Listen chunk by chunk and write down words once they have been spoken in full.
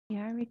We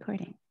are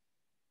recording.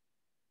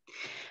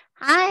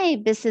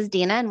 Hi, this is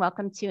Dena, and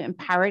welcome to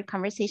Empowered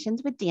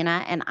Conversations with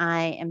Dena. And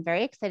I am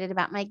very excited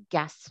about my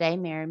guest today,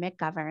 Mary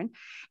McGovern.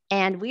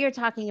 And we are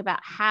talking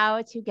about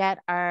how to get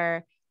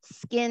our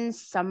skin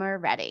summer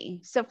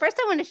ready. So first,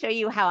 I want to show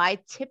you how I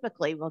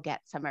typically will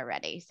get summer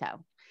ready.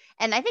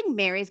 And I think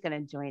Mary's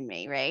going to join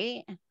me,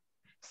 right?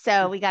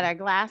 So we got our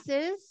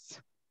glasses.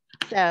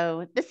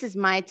 So this is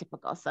my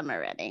typical summer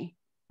ready.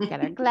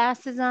 Got our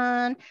glasses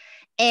on.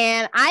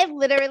 And I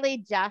literally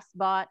just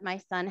bought my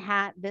sun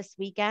hat this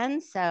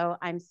weekend. So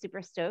I'm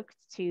super stoked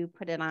to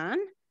put it on.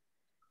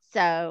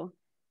 So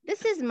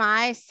this is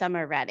my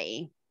summer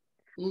ready.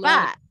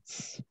 But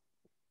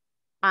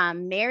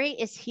Mary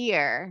is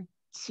here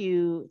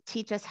to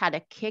teach us how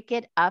to kick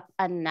it up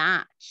a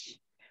notch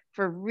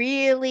for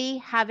really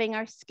having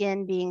our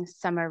skin being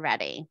summer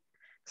ready.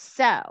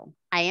 So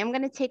I am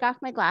going to take off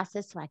my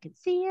glasses so I can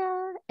see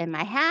you and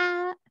my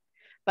hat.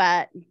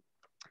 But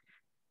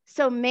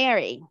so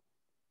Mary,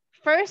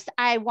 first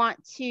I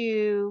want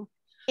to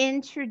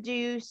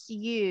introduce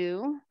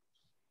you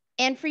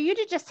and for you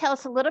to just tell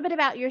us a little bit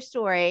about your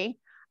story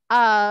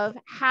of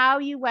how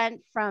you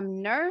went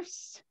from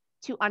nurse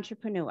to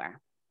entrepreneur.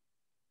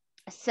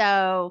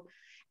 So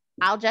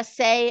I'll just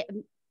say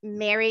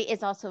Mary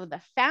is also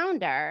the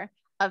founder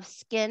of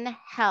Skin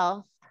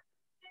Health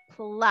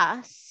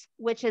Plus,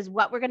 which is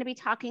what we're going to be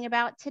talking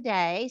about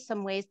today.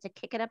 Some ways to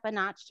kick it up a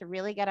notch to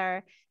really get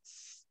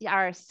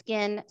our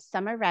skin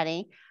summer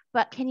ready.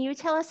 But can you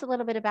tell us a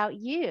little bit about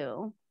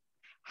you,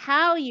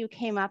 how you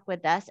came up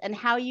with this and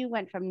how you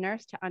went from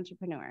nurse to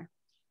entrepreneur?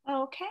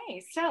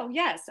 Okay, so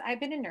yes, I've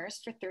been a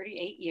nurse for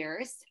 38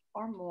 years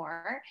or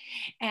more.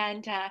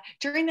 And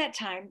during that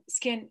time,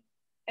 skin,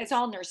 as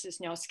all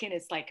nurses know, skin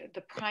is like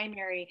the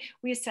primary,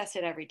 we assess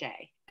it every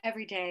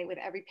day with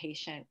every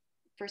patient.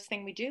 First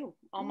thing we do,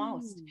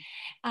 almost.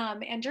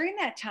 And during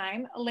that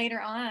time, later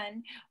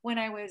on, when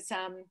I was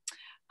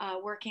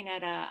working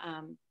at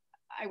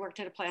I worked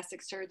at a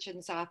plastic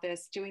surgeon's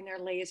office doing their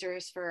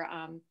lasers for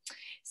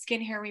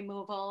skin hair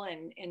removal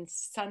and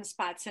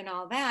sunspots and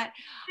all that.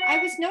 I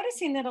was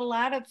noticing that a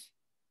lot of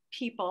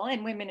people,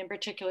 and women in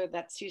particular,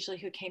 that's usually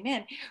who came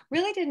in,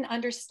 really didn't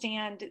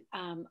understand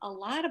a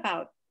lot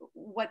about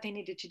what they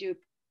needed to do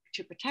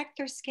to protect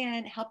their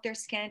skin, help their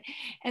skin.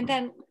 And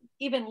then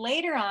even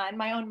later on,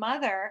 my own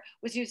mother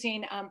was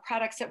using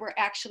products that were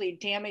actually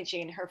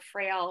damaging her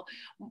frail,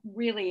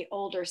 really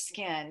older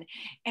skin.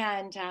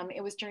 And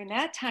it was during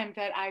that time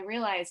that I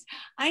realized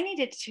I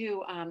needed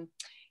to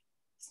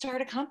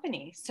start a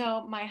company.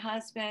 So my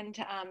husband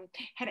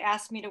had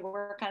asked me to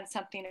work on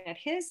something at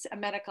his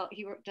medical,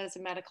 he does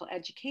a medical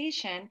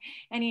education,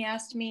 and he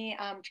asked me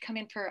to come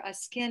in for a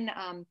skin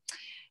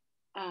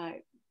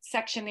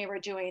section they were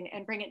doing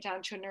and bring it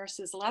down to a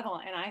nurse's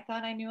level. And I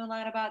thought I knew a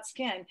lot about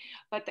skin,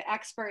 but the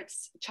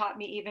experts taught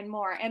me even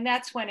more. And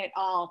that's when it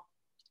all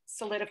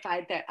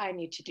solidified that I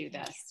need to do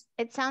this.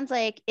 It sounds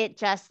like it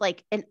just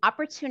like an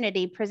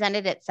opportunity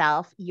presented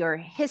itself, your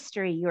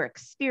history, your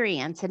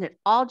experience, and it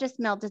all just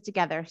melded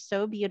together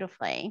so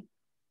beautifully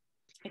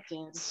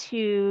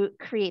to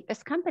create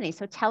this company.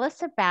 So tell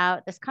us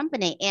about this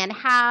company and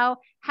how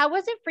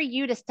was it for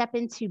you to step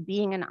into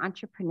being an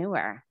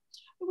entrepreneur?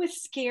 It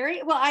was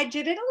scary. Well, I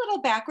did it a little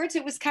backwards.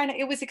 It was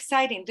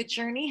exciting. The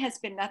journey has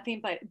been nothing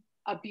but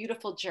a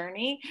beautiful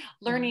journey.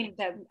 Learning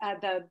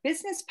the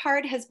business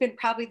part has been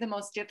probably the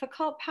most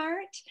difficult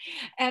part.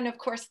 And of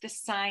course, the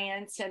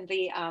science and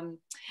the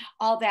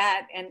all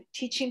that and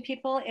teaching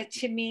people, it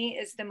to me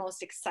is the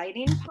most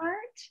exciting part.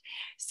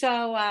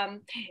 So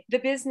the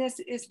business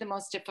is the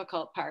most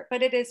difficult part,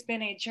 but it has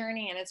been a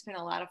journey and it's been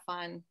a lot of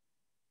fun.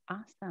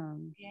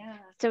 Awesome. Yeah.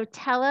 So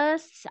tell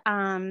us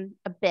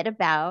a bit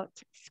about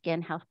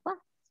Skin Health Plus.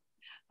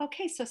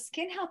 Okay, so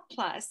Skin Health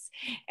Plus,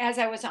 as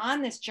I was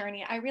on this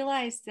journey, I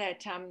realized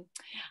that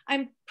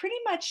I'm pretty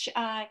much,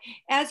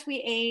 as we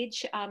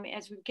age,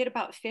 as we get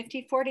about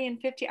 50, 40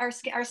 and 50,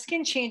 our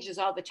skin changes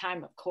all the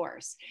time, of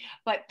course,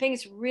 but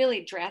things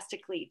really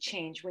drastically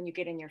change when you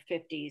get in your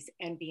 50s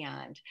and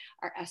beyond.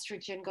 Our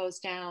estrogen goes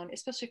down,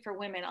 especially for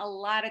women, a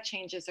lot of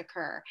changes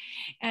occur.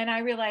 And I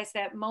realized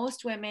that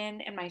most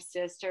women and my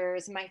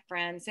sisters, my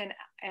friends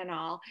and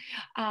all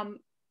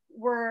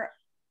were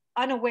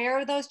unaware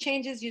of those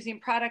changes using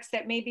products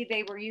that maybe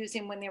they were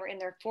using when they were in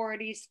their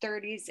 40s,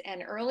 30s,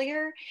 and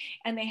earlier,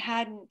 and they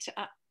hadn't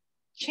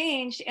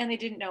changed and they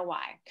didn't know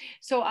why.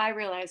 So I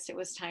realized it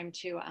was time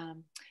to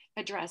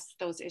address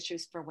those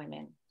issues for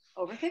women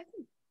over 50.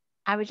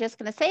 I was just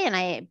going to say, and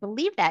I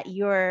believe that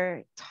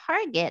your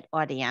target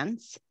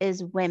audience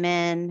is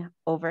women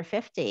over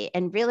 50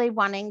 and really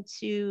wanting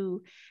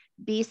to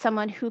be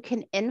someone who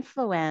can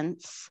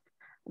influence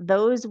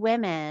those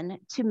women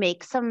to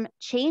make some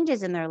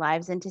changes in their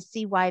lives and to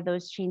see why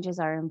those changes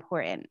are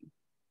important.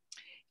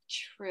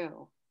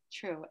 True.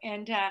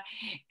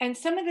 And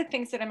some of the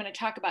things that I'm going to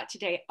talk about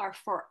today are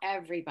for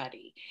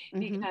everybody,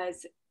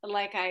 because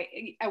like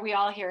we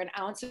all hear, an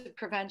ounce of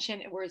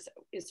prevention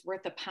is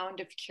worth a pound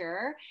of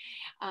cure.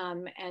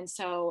 And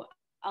so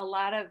a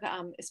lot of,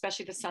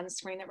 especially the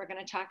sunscreen that we're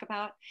going to talk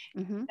about,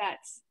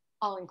 that's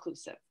all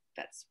inclusive.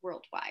 That's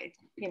worldwide,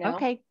 you know?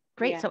 Okay,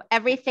 great. Yeah. So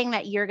everything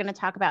that you're going to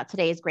talk about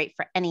today is great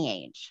for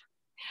any age.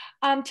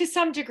 To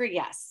some degree,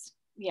 yes.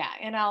 Yeah.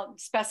 And I'll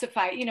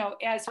specify, you know,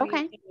 as we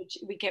Okay. age,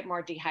 we get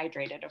more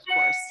dehydrated, of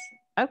course.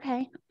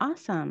 Okay,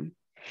 awesome.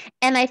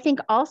 And I think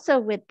also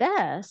with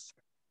this,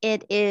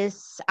 it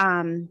is,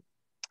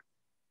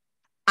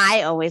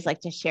 I always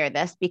like to share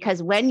this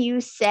because when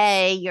you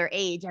say your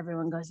age,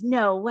 everyone goes,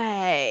 no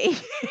way.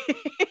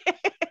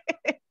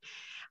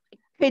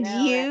 Could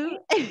No, you,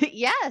 right?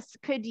 yes,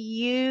 do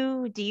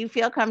you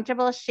feel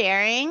comfortable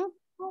sharing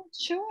Oh,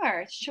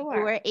 sure, sure.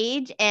 your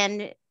age?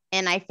 And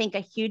I think a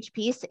huge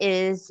piece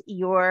is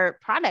your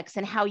products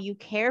and how you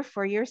care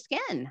for your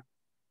skin.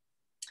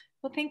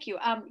 Well, thank you.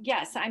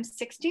 Yes, I'm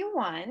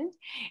 61,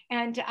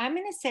 and I'm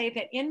going to say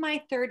that in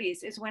my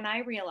 30s is when I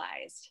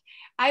realized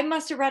I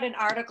must have read an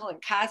article in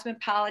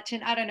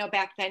Cosmopolitan. I don't know,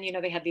 back then, you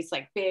know, they had these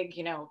like big,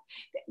 you know,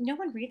 no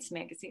one reads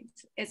magazines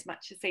as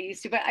much as they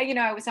used to. But you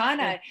know, I was on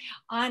a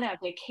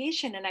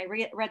vacation, and I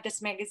read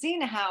this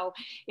magazine how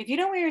if you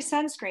don't wear your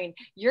sunscreen,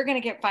 you're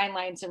going to get fine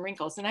lines and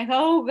wrinkles. And I go,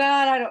 oh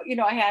God, I don't. You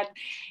know, I had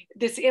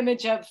this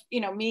image of, you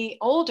know, me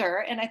older,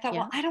 and I thought,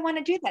 Yeah. well, I don't want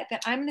to do that.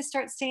 That I'm going to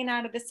start staying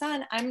out of the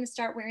sun. I'm going to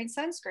start wearing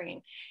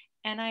sunscreen.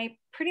 And I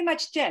pretty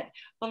much did.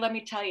 But let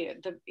me tell you,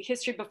 the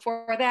history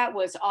before that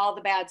was all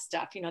the bad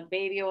stuff, you know, the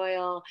baby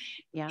oil.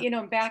 Yeah. You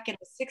know, back in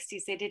the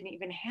 60s, they didn't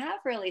even have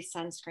really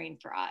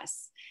sunscreen for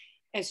us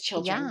as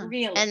children, Yeah.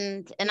 really.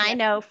 And You I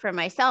know? know for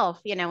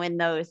myself, you know, in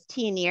those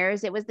teen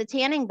years, it was the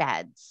tanning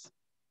beds.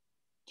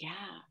 Yeah.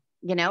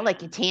 You know, Yeah.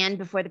 like you tan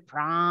before the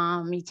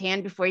prom, you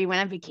tan before you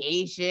went on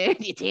vacation,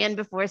 you tan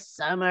before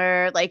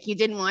summer, like you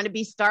didn't want to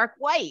be stark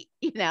white,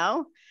 you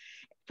know,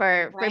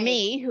 for Right.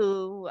 me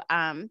who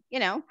you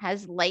know,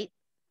 has light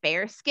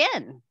fair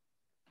skin.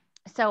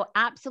 So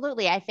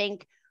absolutely, I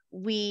think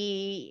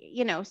we,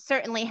 you know,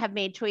 certainly have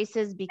made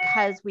choices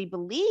because we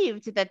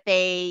believed that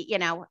they, you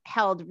know,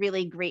 held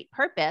really great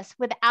purpose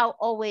without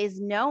always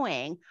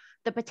knowing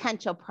the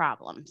potential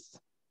problems.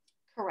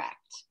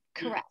 Correct.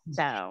 Correct.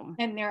 So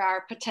And there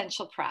are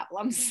potential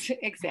problems.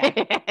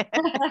 Exactly.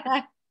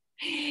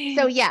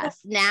 so yes,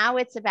 now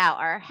it's about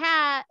our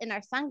hat and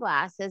our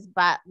sunglasses,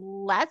 but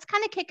let's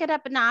kind of kick it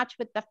up a notch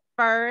with the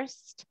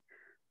first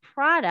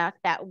product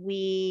that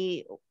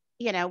we,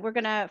 you know, we're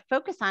going to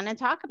focus on and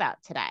talk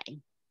about today.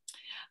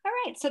 All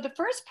right. So the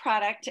first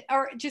product,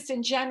 or just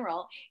in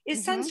general,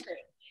 is Mm-hmm.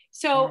 sunscreen.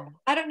 So Yeah.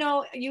 I don't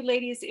know, you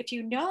ladies, if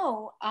you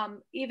know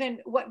even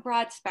what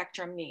broad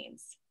spectrum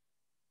means.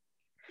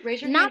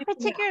 Raise your hand Not if you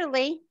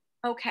particularly.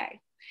 know. Okay.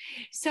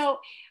 So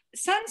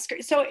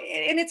sunscreen. So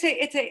and it's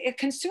a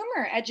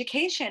consumer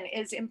education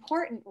is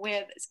important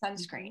with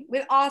sunscreen, Mm-hmm.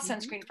 with all Mm-hmm.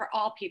 sunscreen for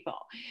all people.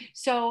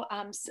 So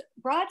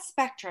broad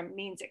spectrum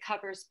means it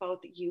covers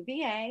both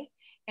UVA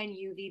and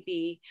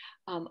UVB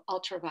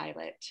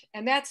ultraviolet.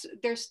 And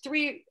there's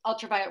 3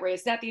 ultraviolet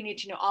rays. Not that you need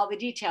to know all the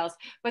details,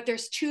 but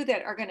there's 2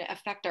 that are going to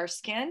affect our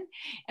skin.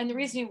 And the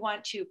reason you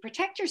want to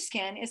protect your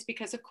skin is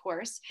because, of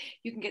course,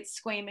 you can get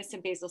squamous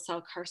and basal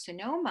cell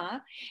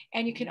carcinoma,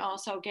 and you can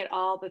also get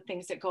all the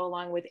things that go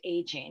along with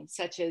aging,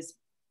 such as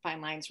fine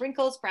lines,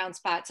 wrinkles, brown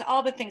spots,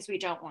 all the things we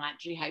don't want,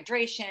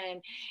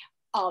 dehydration,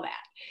 all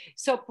that.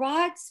 So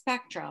broad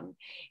spectrum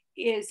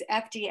is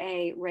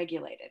FDA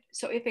regulated.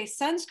 So if a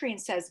sunscreen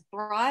says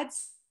broad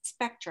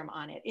spectrum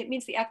on it, it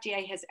means the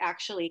FDA has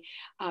actually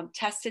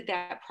tested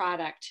that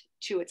product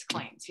to its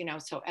claims, you know,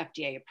 so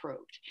FDA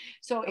approved.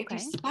 So if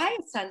you buy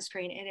a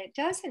sunscreen and it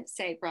doesn't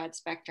say broad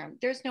spectrum,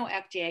 there's no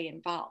FDA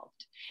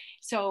involved.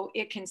 So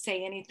it can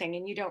say anything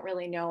and you don't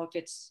really know if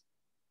it's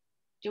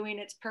doing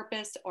its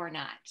purpose or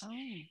not.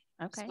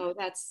 Oh, okay. So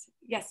that's,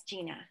 yes,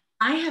 Dena.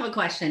 I have a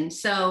question.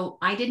 So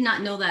I did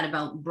not know that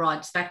about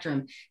broad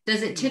spectrum.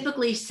 Does it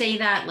typically say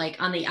that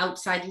like on the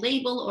outside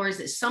label, or is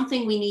it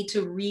something we need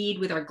to read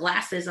with our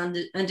glasses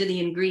under the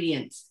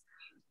ingredients?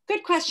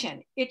 Good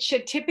question. It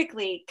should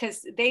typically,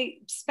 because they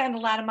spend a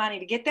lot of money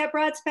to get that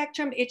broad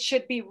spectrum, it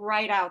should be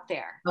right out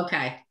there.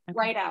 Okay.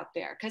 Right out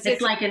there. Because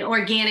it's like an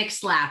organic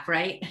slap,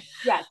 right?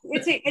 Yes,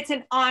 it's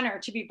an honor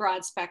to be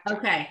broad spectrum.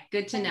 Okay,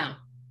 good to know.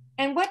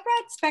 And what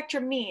broad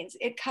spectrum means,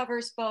 it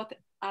covers both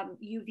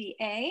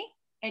UVA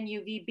and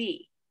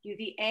UVB.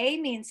 UVA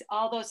means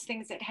all those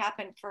things that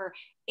happen for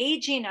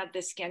aging of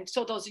the skin.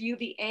 So those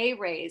UVA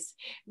rays,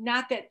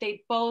 not that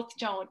they both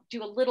don't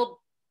do a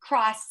little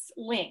cross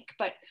link,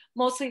 but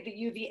mostly the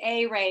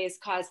UVA rays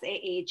cause the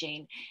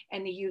aging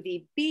and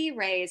the UVB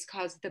rays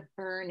cause the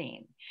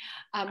burning.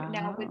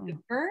 Now with the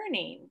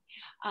burning,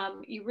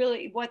 you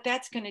really, what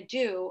that's going to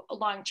do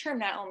long term,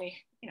 not only,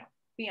 you know,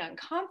 be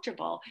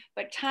uncomfortable,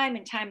 but time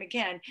and time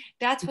again,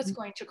 that's what's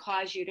going to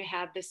cause you to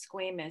have the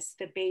squamous,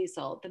 the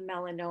basal, the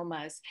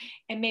melanomas,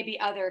 and maybe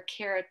other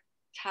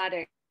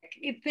keratotic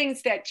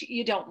things that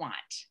you don't want.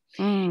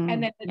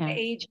 And then the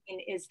aging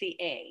is the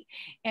A.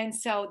 And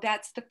so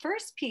that's the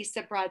first piece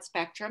of broad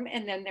spectrum.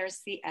 And then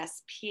there's the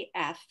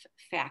SPF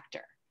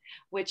factor,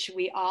 which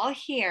we all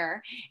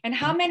hear. And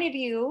how many of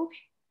you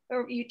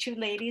or you two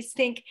ladies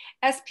think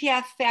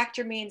SPF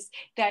factor means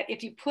that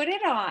if you put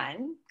it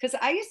on, because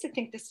I used to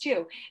think this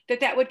too,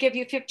 that would give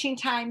you 15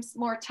 times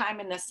more time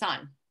in the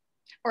sun,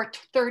 or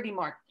 30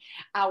 more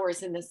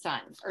hours in the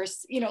sun, or,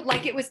 you know,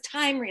 like it was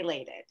time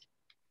related.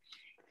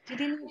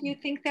 Did any of you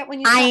think that when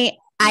you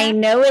I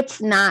know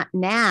it's not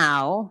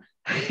now,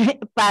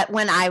 but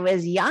when I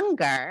was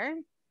younger,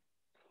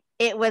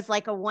 it was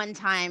like a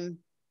one-time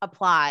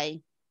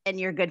apply and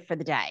you're good for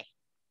the day.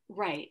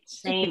 Right.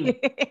 Same.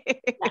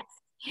 Yes.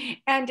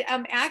 And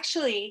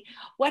actually,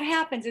 what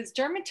happens is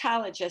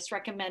dermatologists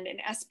recommend an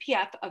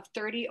SPF of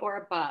 30 or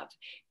above,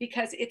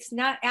 because it's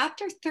not,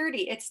 after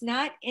 30, it's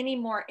not any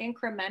more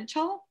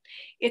incremental,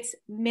 it's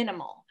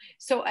minimal.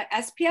 So a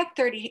SPF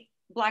 30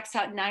 blocks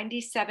out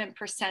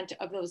 97%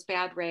 of those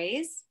bad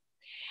rays.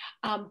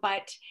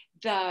 But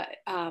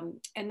and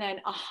then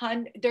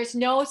 100, there's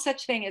no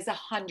such thing as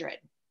 100.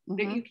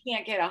 Mm-hmm. You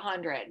can't get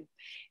 100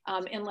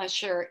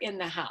 unless you're in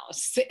the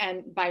house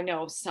and by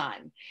no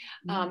sun.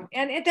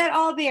 And that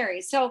all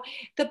varies. So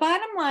the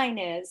bottom line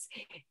is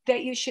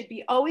that you should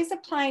be always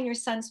applying your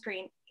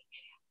sunscreen,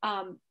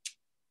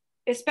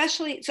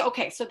 especially, so,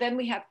 okay, so then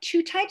we have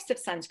two types of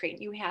sunscreen.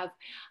 You have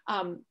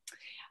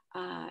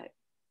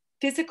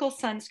physical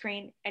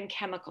sunscreen and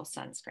chemical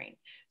sunscreen.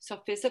 So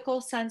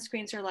physical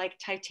sunscreens are like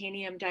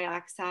titanium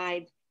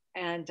dioxide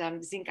and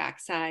zinc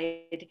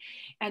oxide,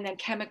 and then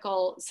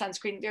chemical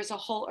sunscreen, there's a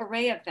whole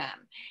array of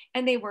them,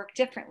 and they work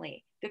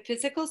differently. The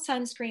physical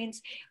sunscreens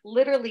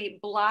literally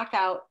block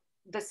out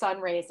the sun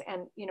rays,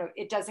 and you know,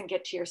 it doesn't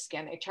get to your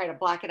skin. They try to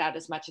block it out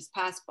as much as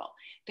possible.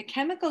 The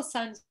chemical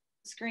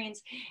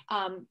sunscreens,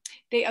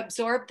 they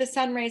absorb the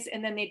sun rays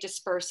and then they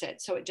disperse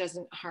it so it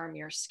doesn't harm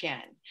your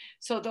skin.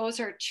 So those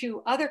are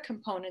two other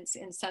components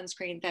in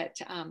sunscreen that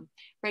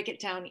break it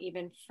down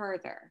even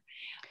further.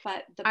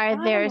 But the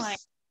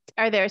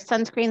are there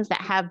sunscreens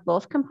that have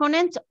both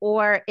components,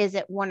 or is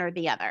it one or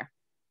the other?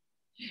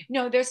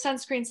 No, there's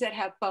sunscreens that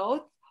have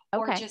both,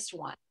 or just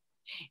one.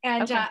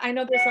 And I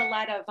know there's a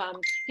lot of,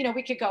 you know,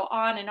 we could go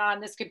on and on.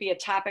 This could be a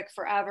topic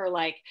forever,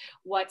 like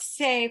what's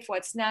safe,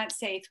 what's not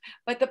safe.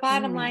 But the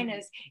bottom line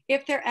is,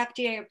 if they're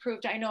FDA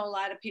approved, I know a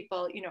lot of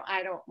people, you know,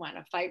 I don't want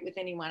to fight with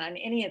anyone on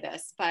any of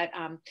this, but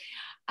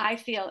I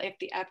feel if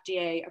the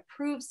FDA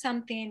approves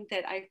something,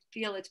 that I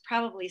feel it's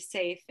probably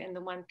safe. And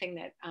the one thing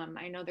that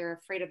I know they're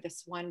afraid of,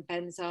 this one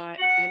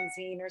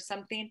benzene or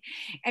something,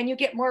 and you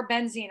get more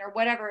benzene or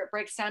whatever it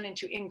breaks down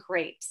into in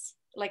grapes,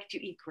 like if you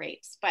eat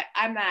grapes. But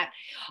I'm not,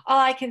 all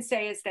I can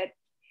say is that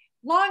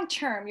long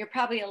term, you're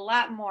probably a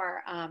lot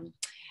more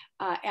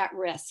at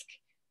risk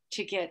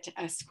to get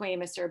a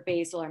squamous or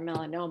basal or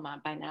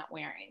melanoma by not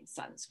wearing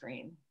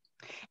sunscreen.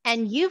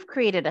 And you've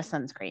created a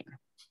sunscreen.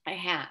 I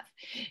have.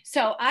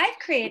 So I've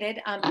created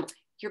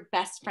your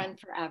best friend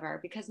forever,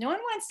 because no one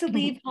wants to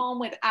leave home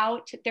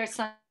without their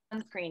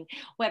sunscreen,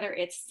 whether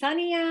it's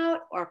sunny out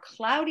or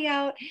cloudy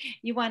out.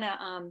 You want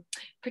to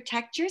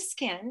protect your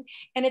skin.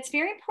 And it's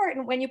very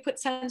important when you put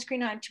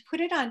sunscreen on to put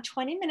it on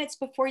 20 minutes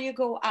before you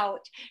go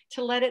out,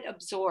 to let it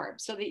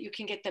absorb so that you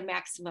can get the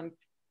maximum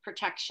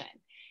protection.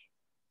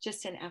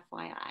 Just an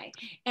FYI.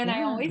 And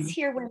I always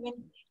hear women,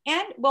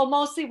 and well,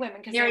 mostly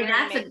women,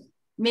 because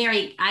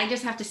Mary, I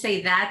just have to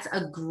say that's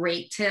a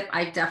great tip.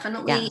 I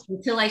definitely,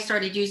 until I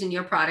started using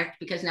your product,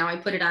 because now I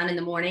put it on in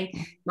the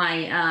morning,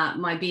 my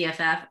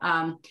BFF,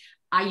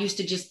 I used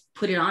to just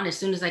put it on as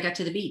soon as I got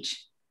to the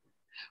beach.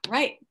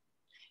 Right.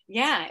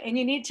 Yeah. And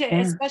you need to,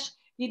 especially,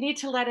 you need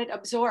to let it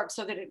absorb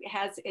so that it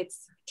has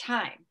its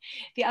time.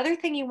 The other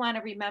thing you want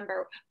to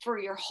remember for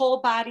your whole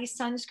body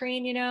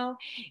sunscreen, you know,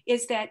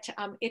 is that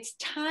it's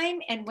time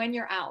and when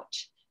you're out.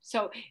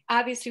 So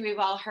obviously we've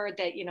all heard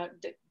that, you know,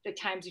 the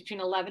times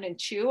between 11 and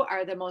 2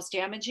 are the most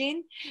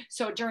damaging.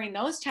 So during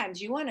those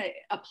times, you want to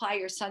apply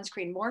your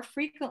sunscreen more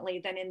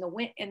frequently than in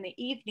the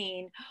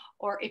evening,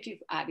 or if you've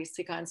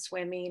obviously gone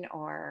swimming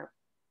or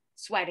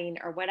sweating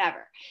or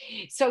whatever.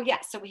 So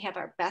so we have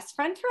our best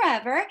friend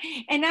forever.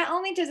 And not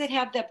only does it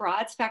have the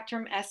broad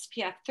spectrum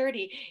SPF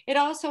 30, it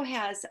also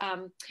has,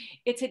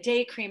 it's a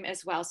day cream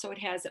as well. So it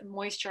has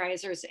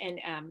moisturizers and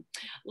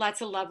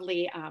lots of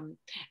lovely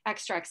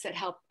extracts that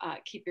help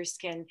keep your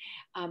skin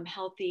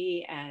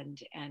healthy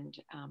and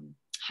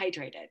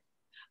hydrated,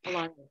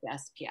 along with the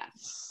SPF.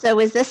 So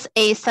is this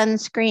a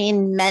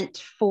sunscreen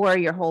meant for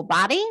your whole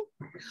body?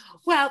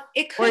 Well,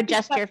 it could or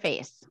just your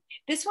face?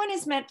 This one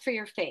is meant for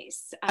your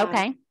face.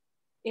 Okay.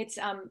 It's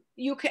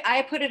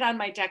I put it on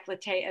my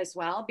décolleté as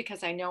well,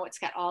 because I know it's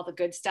got all the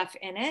good stuff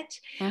in it.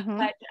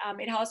 But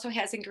it also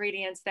has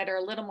ingredients that are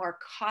a little more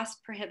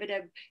cost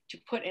prohibitive to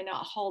put in a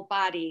whole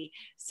body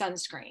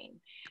sunscreen.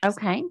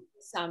 Okay.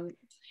 So,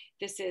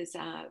 this is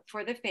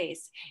for the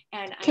face.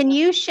 And can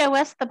you show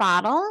us the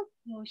bottle?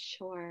 Oh,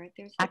 sure.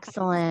 There's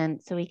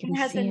excellent. So we can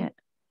see it.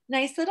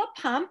 Nice little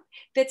pump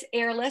that's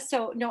airless,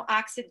 so no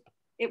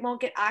it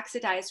won't get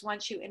oxidized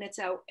once and it's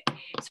out.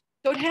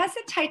 So it has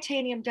a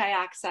titanium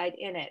dioxide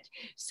in it.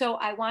 So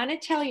I want to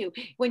tell you,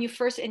 when you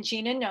first, and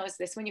Gina knows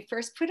this, when you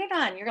first put it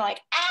on, you're like,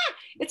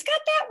 it's got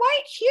that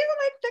white hue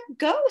like the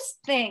ghost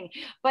thing.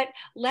 But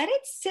let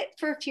it sit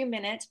for a few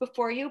minutes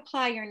before you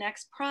apply your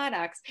next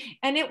products,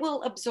 and it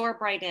will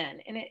absorb right in,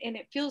 and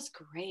it feels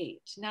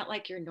great, not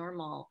like your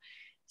normal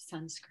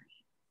sunscreen.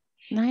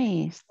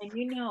 Nice. And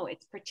you know,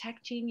 it's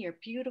protecting your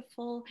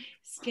beautiful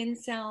skin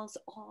cells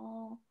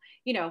all,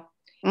 you know,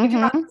 if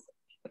you're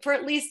Mm-hmm. for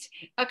at least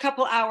a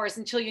couple hours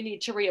until you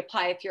need to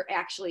reapply if you're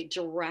actually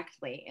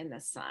directly in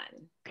the sun.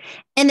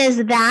 And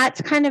is that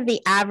kind of the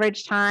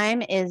average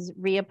time, is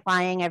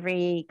reapplying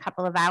every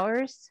couple of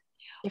hours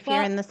if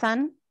you're in the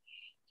sun?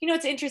 You know,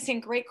 it's interesting.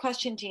 Great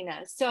question,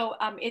 Dena. So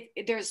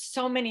there's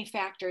so many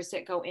factors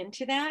that go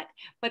into that,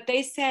 but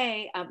they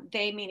say,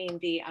 they meaning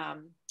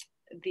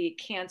the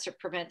cancer,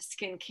 prevent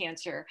skin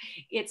cancer,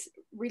 it's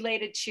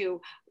related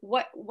to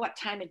what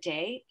time of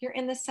day you're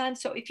in the sun.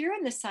 So if you're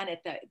in the sun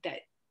at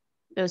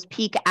Those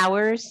peak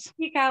hours.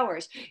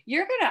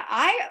 You're gonna,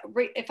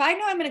 if I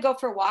know I'm gonna go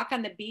for a walk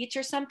on the beach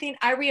or something,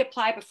 I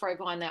reapply before I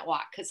go on that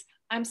walk, because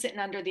I'm sitting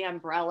under the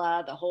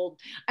umbrella,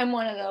 I'm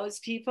one of those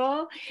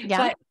people.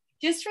 Yeah. But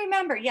just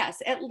remember,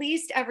 yes, at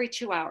least every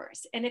 2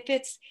 hours. And if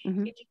it's,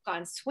 Mm-hmm. if you've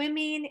gone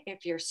swimming,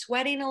 if you're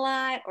sweating a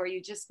lot, or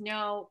you just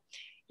know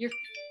if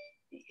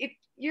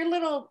your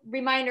little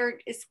reminder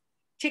is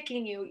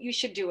ticking you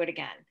should do it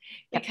again.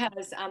 Yep.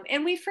 Because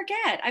and we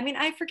forget. I mean,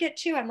 I forget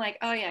too. I'm like,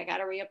 oh yeah, I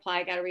gotta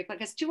reapply,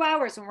 because 2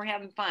 hours when we're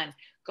having fun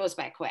goes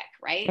by quick,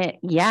 right?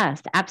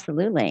 Yes,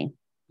 absolutely.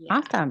 Yeah.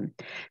 Awesome.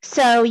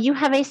 So you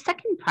have a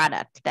second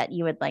product that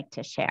you would like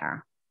to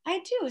share.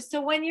 I do.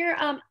 So when you're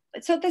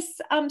so this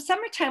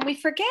summertime, we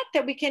forget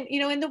that we can,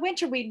 in the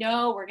winter, we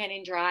know we're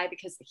getting dry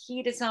because the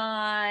heat is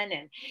on,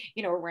 and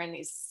we're wearing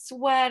these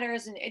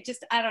sweaters, and it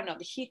just, I don't know,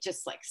 the heat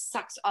just like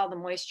sucks all the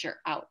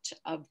moisture out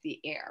of the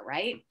air,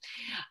 right?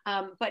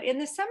 But in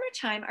the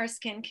summertime, our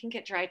skin can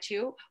get dry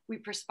too. We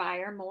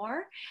perspire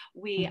more.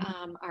 We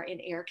are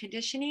in air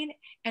conditioning,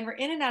 and we're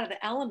in and out of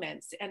the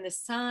elements, and the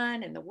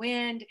sun and the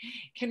wind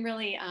can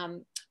really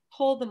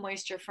pull the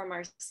moisture from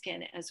our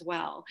skin as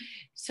well.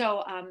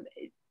 So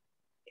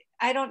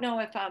I don't know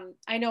if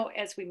I know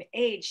as we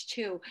age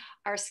too,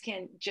 our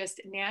skin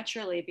just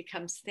naturally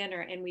becomes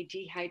thinner, and we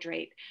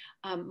dehydrate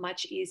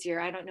much easier.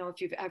 I don't know if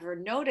you've ever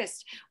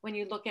noticed when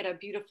you look at a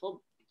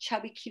beautiful,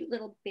 chubby, cute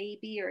little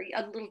baby or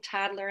a little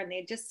toddler, and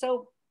they're just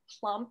so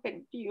plump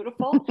and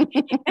beautiful.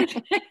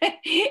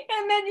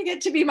 And then you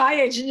get to be my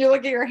age and you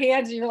look at your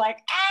hands and you're like,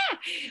 ah.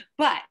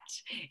 But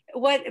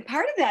what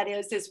part of that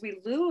is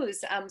we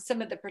lose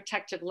some of the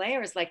protective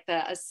layers, like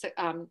the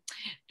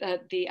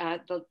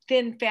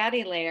thin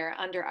fatty layer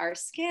under our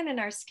skin, and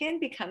our skin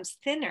becomes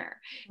thinner.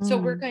 So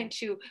we're going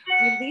to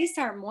release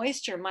our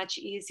moisture much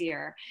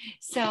easier.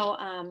 So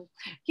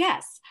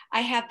yes,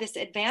 I have this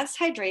advanced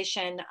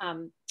hydration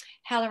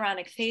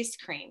hyaluronic face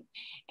cream,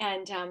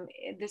 and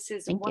this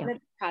is one of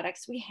the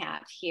products we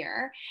have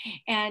here.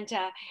 And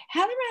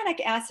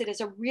hyaluronic acid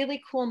is a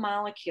really cool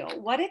molecule.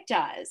 What it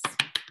does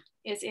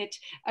is it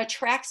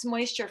attracts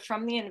moisture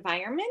from the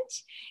environment,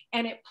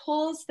 and it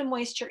pulls the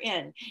moisture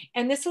in.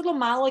 And this little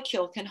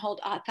molecule can hold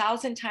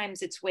 1,000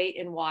 times its weight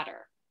in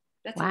water.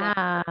 That's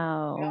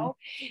wow.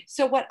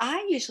 So what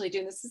I usually do,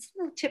 and this is a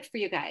little tip for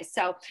you guys.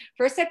 So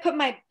first I put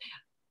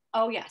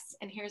oh yes,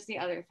 and here's the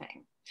other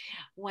thing.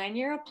 When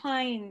you're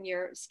applying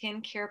your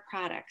skincare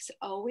products,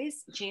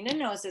 always, Gina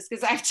knows this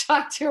because I've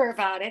talked to her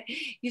about it,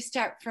 you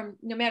start from,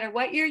 no matter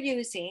what you're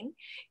using,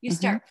 you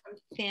start from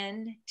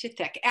thin to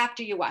thick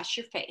after you wash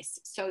your face.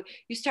 So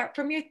you start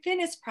from your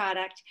thinnest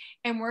product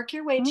and work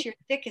your way to your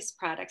thickest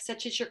products,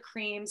 such as your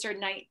creams or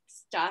night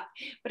stuff.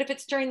 But if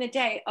it's during the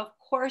day, of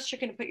course,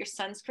 you're going to put your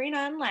sunscreen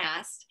on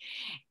last.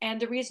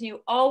 And the reason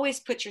you always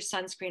put your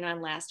sunscreen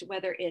on last,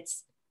 whether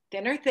it's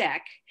thin or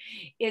thick,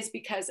 is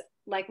because,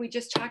 like we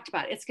just talked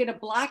about, it's going to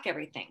block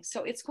everything.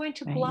 So it's going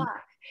to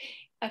block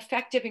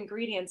effective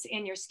ingredients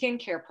in your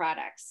skincare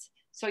products.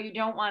 So you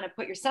don't want to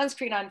put your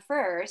sunscreen on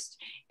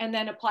first and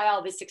then apply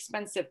all this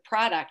expensive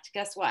product.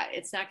 Guess what?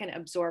 It's not going to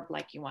absorb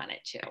like you want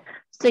it to.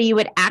 So you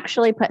would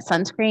actually put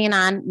sunscreen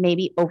on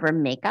maybe over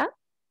makeup?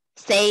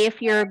 Say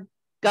if you're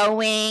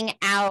going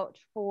out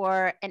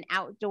for an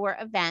outdoor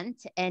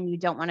event and you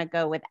don't want to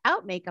go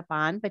without makeup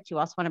on, but you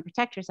also want to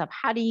protect yourself.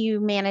 How do you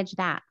manage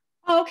that?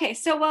 Okay,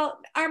 so well,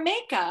 our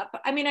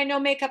makeup, I mean, I know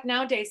makeup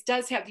nowadays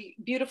does have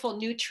beautiful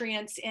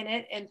nutrients in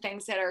it and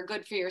things that are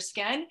good for your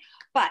skin,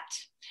 but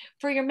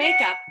for your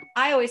makeup,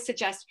 I always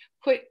suggest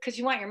because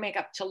you want your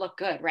makeup to look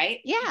good, right?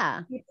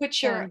 Yeah. You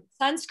put your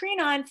sunscreen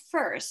on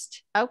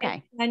first. Okay.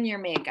 And then your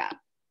makeup.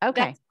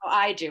 Okay. That's how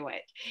I do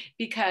it,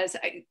 because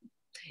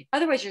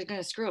otherwise you're going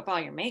to screw up all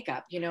your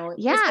makeup,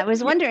 Yeah, I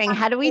was wondering,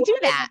 how do we do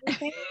that?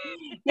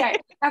 Yeah,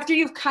 after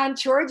you've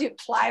contoured, you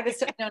apply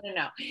this.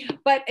 No.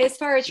 But as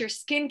far as your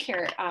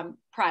skincare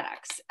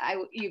products,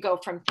 you go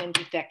from thin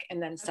to thick,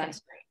 and then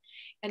sunscreen.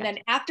 And then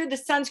after the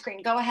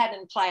sunscreen, go ahead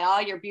and apply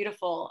all your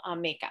beautiful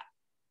makeup.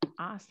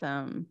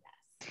 Awesome.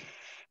 Yes.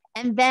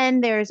 And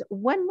then there's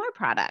one more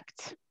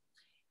product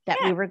that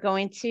we were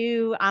going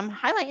to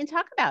highlight and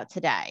talk about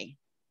today.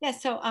 Yeah,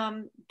 so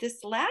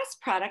this last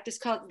product is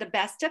called The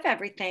Best of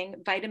Everything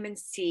Vitamin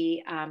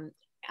C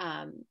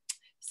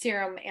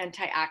serum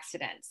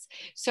antioxidants.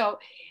 So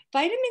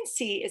vitamin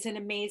C is an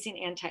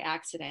amazing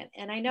antioxidant.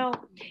 And I know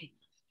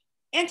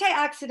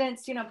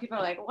antioxidants, people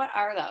are like, what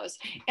are those?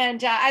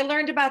 And I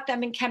learned about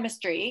them in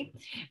chemistry.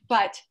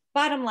 But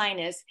bottom line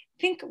is,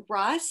 think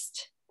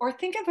rust or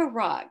think of a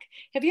rug.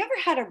 Have you ever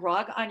had a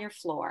rug on your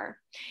floor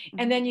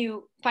and then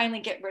you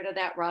finally get rid of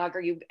that rug, or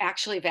you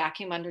actually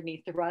vacuum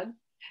underneath the rug?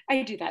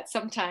 I do that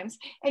sometimes.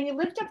 And you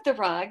lift up the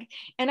rug,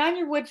 and on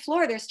your wood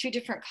floor, there's 2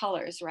 different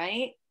colors,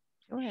 right?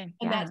 Sure, and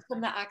yeah. that's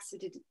from the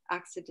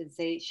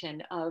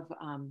oxidization of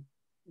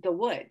the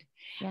wood.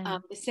 Yeah.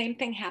 The same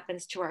thing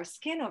happens to our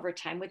skin over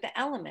time with the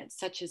elements,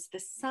 such as the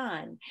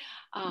sun,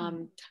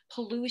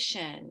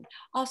 pollution,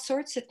 all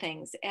sorts of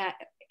things.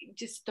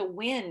 Just the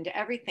wind,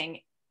 everything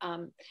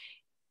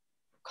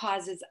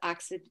causes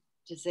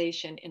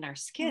oxidization in our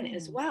skin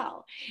as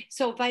well.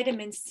 So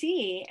vitamin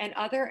C and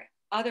other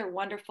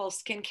wonderful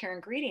skincare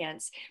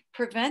ingredients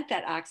prevent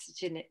that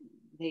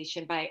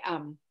oxidation by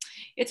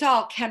it's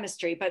all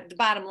chemistry, but the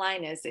bottom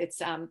line is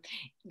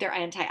they're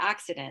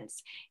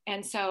antioxidants.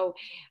 And so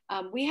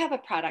we have a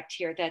product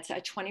here that's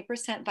a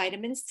 20%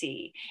 vitamin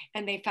C,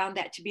 and they found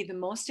that to be the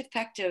most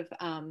effective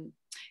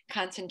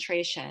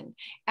concentration.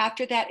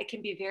 After that, it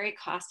can be very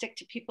caustic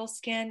to people's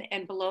skin,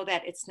 and below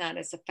that, it's not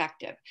as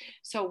effective.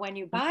 So when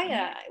you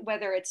buy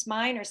whether it's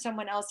mine or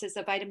someone else's,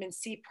 a vitamin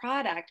C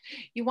product,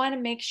 you want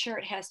to make sure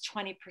it has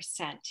 20%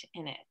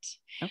 in it.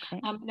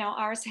 Okay. Now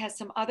ours has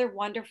some other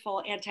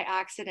wonderful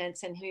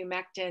antioxidants and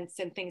humectants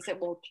and things that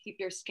will keep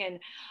your skin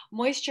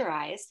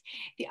moisturized.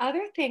 The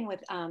other thing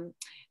with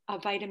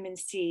vitamin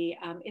C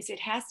is it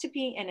has to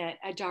be in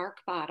a dark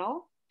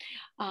bottle.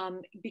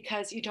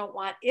 Because you don't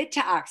want it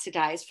to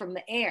oxidize from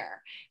the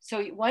air.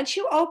 So once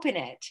you open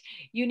it,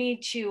 you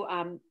need to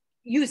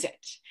use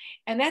it.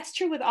 And that's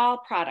true with all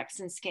products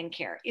in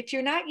skincare. If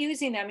you're not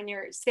using them and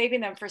you're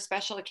saving them for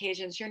special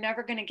occasions, you're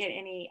never going to get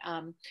any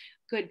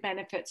good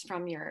benefits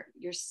from your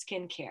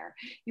skincare.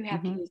 You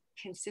have to use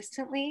it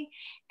consistently,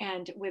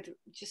 and with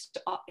just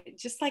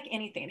like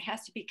anything, it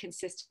has to be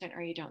consistent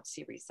or you don't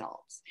see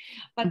results.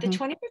 But the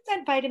 20%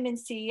 vitamin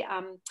C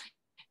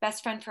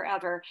Best Friend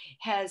Forever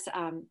has,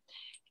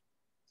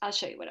 I'll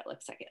show you what it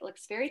looks like. It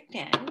looks very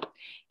thin,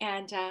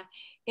 and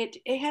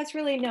it has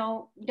really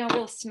no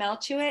real smell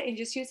to it. And you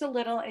just use a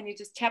little, and you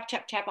just tap,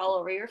 tap, tap all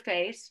over your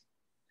face.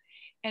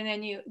 And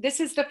then this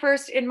is the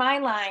first, in my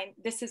line,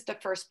 this is the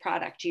first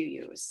product you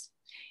use.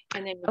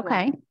 And then you go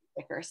on to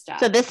the thicker stuff.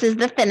 So this is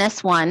the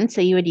thinnest one.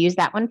 So you would use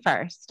that one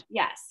first.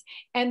 Yes.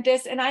 And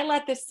I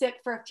let this sit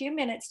for a few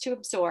minutes to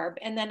absorb,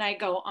 and then I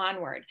go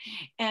onward.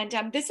 And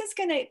this is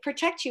going to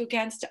protect you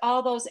against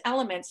all those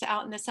elements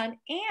out in the sun,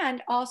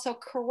 and also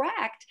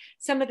correct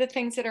some of the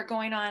things that are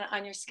going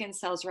on your skin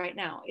cells right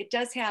now. It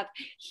does have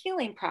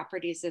healing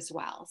properties as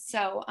well.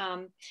 So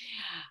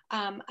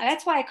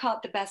that's why I call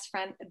it the best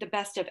friend, the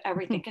best of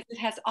everything, because it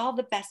has all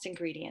the best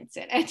ingredients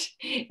in it.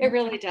 It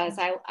really does.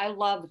 I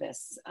love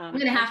this. I'm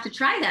going to have to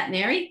try that,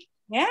 Mary.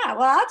 Yeah,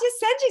 well, I'll just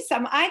send you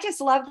some. I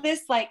just love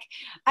this. Like,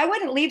 I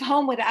wouldn't leave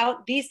home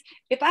without these.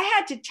 If I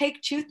had to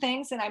take 2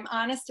 things, and I'm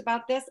honest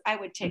about this, I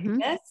would take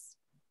this,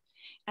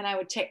 and I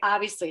would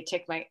obviously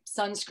take my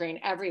sunscreen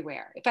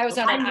everywhere. If I was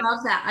on, I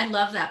love that. I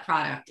love that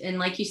product. And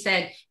like you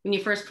said, when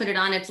you first put it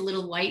on, it's a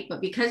little white, but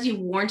because you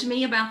warned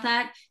me about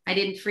that, I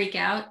didn't freak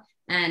out.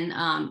 And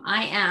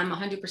I am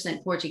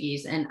 100%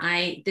 Portuguese, and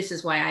this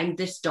is why I'm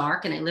this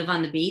dark, and I live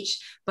on the beach,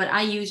 but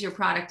I use your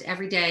product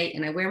every day,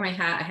 and I wear my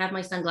hat, I have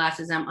my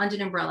sunglasses, I'm under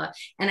an umbrella,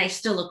 and I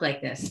still look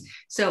like this.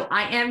 So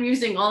I am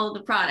using all of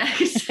the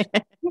products.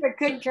 You're a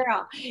good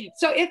girl.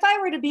 So if I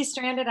were to be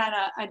stranded on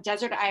a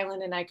desert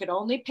island and I could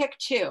only pick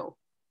 2,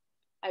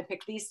 I'd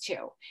pick these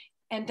 2.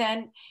 And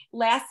then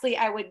lastly,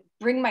 I would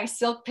bring my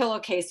silk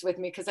pillowcase with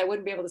me, because I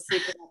wouldn't be able to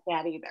sleep without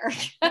that either.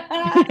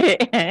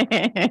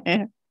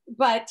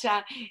 But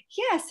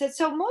yes,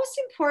 so most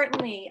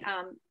importantly,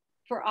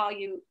 for all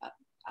you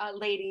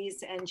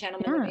ladies and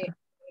gentlemen that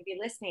may be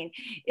listening,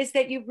 is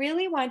that you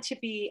really want to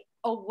be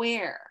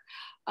aware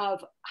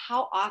of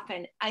how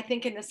often, I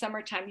think in the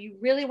summertime, you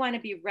really want to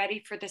be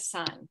ready for the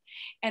sun.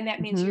 And that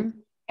means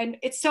and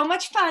it's so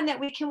much fun that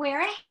we can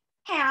wear a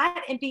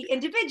hat and be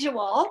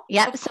individual.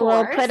 Yeah, so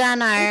we'll put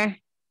on our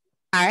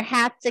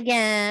hats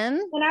again.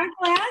 And our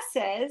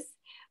glasses,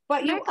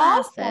 but you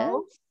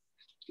also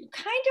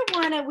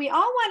we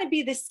all want to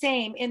be the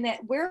same, in that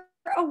we're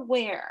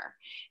aware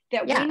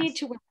that we need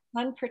to wear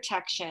sun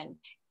protection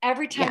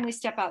every time we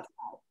step outside,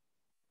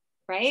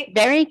 right?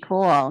 Very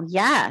cool.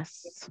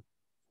 Yes.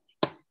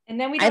 And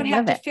then we don't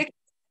have to fix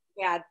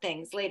bad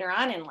things later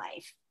on in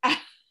life.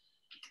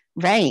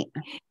 Right.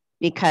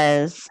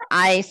 Because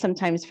I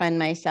sometimes find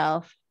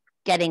myself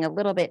getting a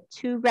little bit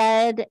too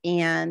red,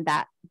 and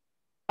that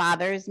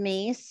bothers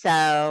me.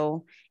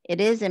 So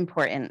it is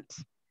important.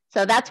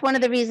 So that's one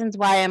of the reasons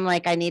why I'm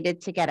like, I needed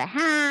to get a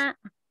hat.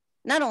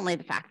 Not only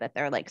the fact that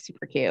they're like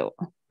super cute.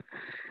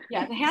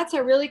 Yeah, the hats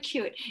are really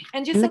cute.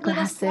 And just a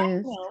little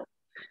side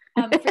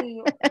note for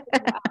you,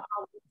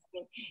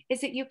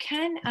 is that you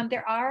can,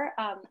 there are,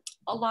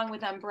 along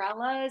with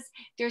umbrellas,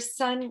 there's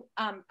sun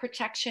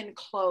protection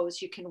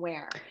clothes you can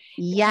wear.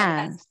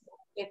 Yes.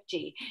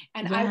 50,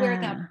 and I wear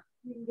them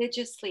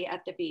religiously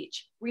at the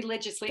beach.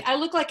 Religiously. I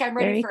look like I'm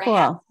ready Very for cool.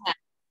 a half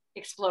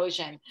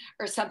explosion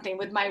or something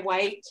with my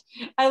white.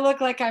 I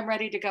look like I'm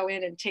ready to go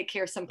in and take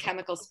care of some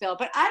chemical spill,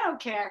 but I don't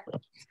care.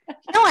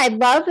 No, I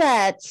love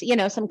that, you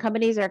know, some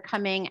companies are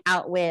coming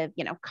out with,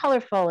 you know,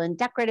 colorful and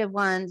decorative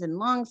ones and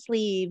long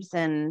sleeves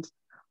and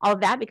all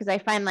of that, because I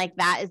find like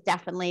that is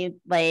definitely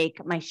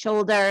like my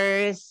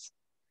shoulders,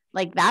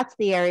 like that's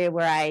the area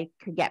where I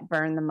could get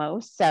burned the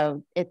most.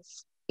 So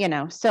it's, you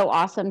know, so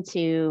awesome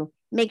to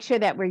make sure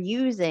that we're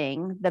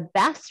using the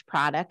best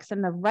products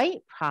and the right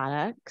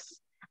products,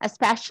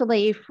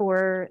 especially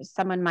for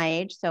someone my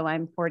age. So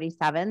I'm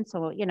 47.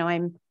 So, you know,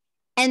 I'm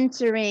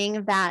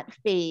entering that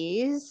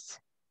phase.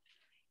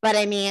 But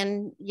I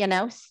mean, you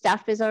know,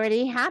 stuff is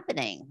already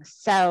happening.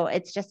 So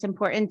it's just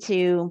important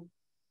to,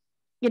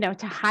 you know,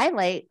 to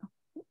highlight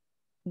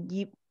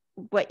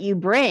what you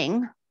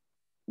bring,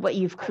 what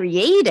you've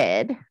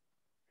created,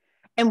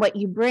 and what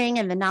you bring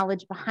and the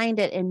knowledge behind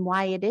it and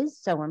why it is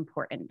so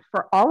important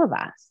for all of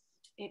us.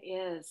 It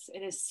is. It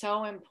is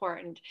so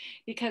important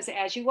because,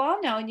 as you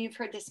all know, and you've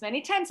heard this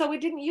many times, though we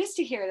didn't used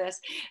to hear this,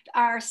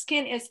 our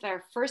skin is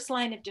our first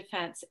line of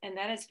defense, and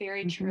that is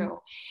very true.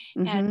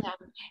 And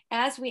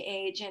as we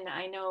age, and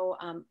I know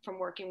from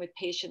working with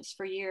patients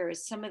for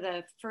years, some of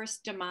the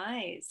first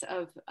demise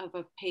of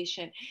a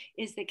patient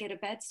is they get a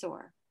bed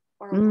sore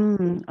or a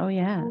wound. Oh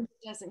yeah,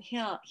 doesn't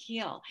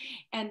heal,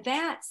 and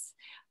that's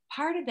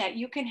part of that.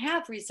 You can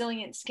have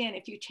resilient skin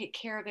if you take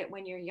care of it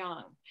when you're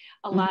young.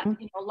 A lot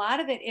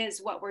of it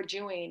is what we're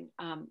doing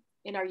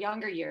in our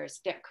younger years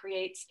that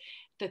creates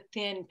the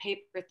thin,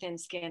 paper thin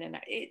skin. And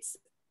it's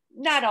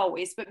not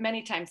always, but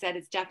many times that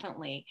is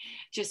definitely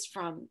just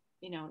from,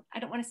 you know, I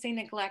don't want to say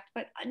neglect,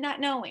 but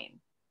not knowing.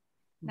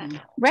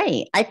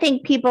 Right. I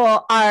think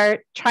people are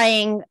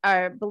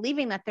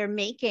believing that they're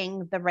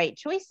making the right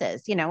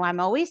choices. You know,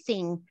 I'm always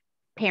seeing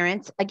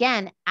parents,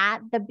 again,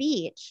 at the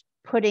beach,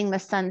 putting the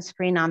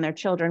sunscreen on their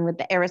children with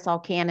the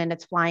aerosol can, and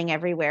it's flying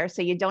everywhere.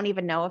 So you don't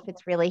even know if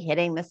it's really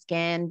hitting the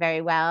skin very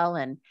well.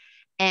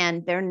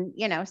 And they're,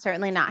 you know,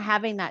 certainly not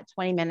having that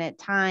 20-minute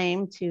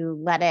time to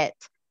let it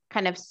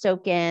kind of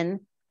soak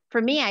in.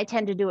 For me, I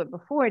tend to do it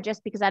before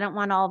just because I don't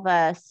want all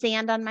the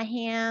sand on my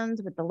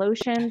hands with the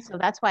lotion. So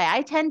that's why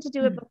I tend to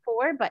do it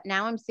before. But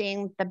now I'm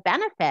seeing the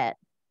benefit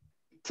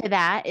to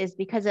that is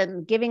because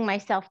I'm giving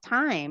myself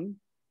time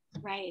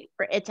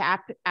for it to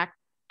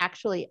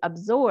actually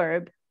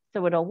absorb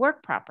so it'll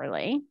work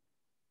properly.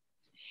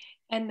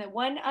 And the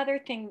one other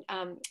thing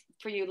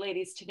for you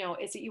ladies to know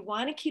is that you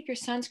want to keep your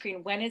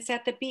sunscreen when it's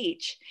at the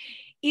beach,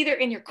 either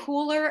in your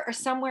cooler or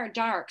somewhere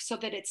dark so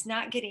that it's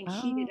not getting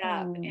heated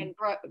up and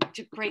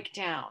to break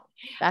down.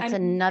 That's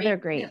another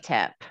great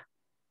tip.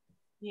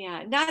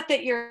 Yeah, not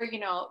that you're, you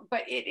know,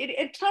 but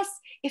it plus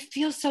it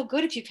feels so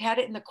good if you've had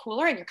it in the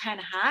cooler and you're kind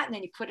of hot and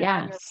then you put it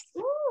on, you're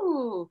like,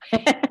 ooh.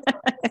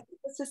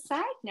 It's a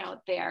side note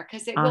there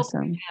because it will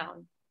break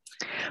down.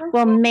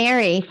 Well,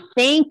 Mary,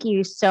 thank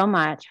you so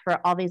much for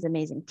all these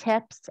amazing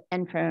tips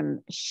and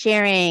from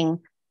sharing,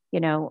 you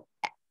know,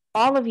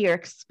 all of your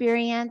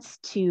experience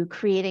to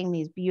creating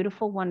these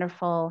beautiful,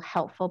 wonderful,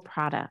 helpful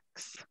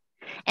products.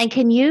 And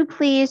can you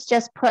please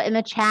just put in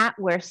the chat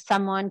where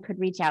someone could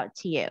reach out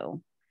to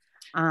you,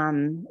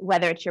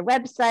 whether it's your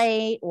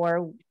website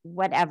or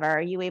whatever?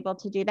 Are you able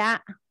to do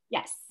that?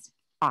 Yes.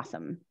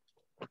 Awesome.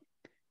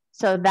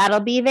 So that'll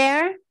be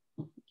there.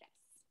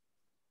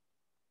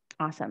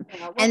 Awesome.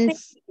 Well, and thank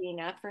you,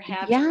 Dena, for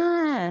having me.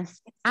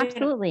 Yes,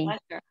 absolutely.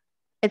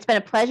 It's been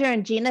a pleasure.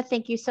 And Gina,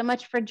 thank you so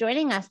much for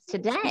joining us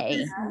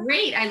today.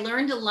 Great. I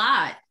learned a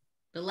lot.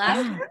 The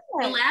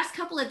last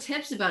couple of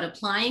tips about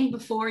applying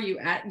before you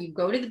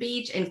go to the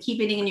beach and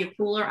keep it in your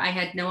cooler, I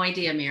had no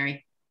idea,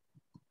 Mary.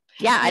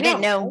 Yeah, I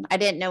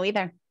didn't know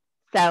either.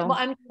 So well,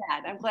 I'm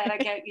glad I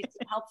gave you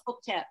some helpful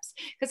tips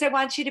because I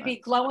want you to be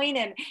glowing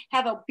and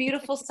have a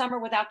beautiful summer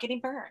without getting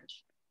burned.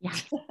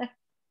 Yes.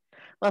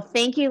 Well,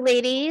 thank you,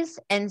 ladies.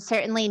 And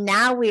certainly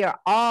now we are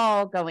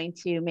all going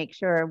to make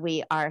sure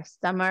we are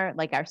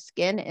our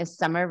skin is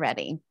summer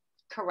ready.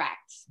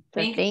 Correct.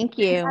 So thank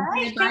you.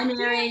 Bye,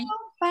 Mary.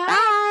 Bye.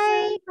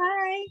 Bye.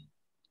 Bye.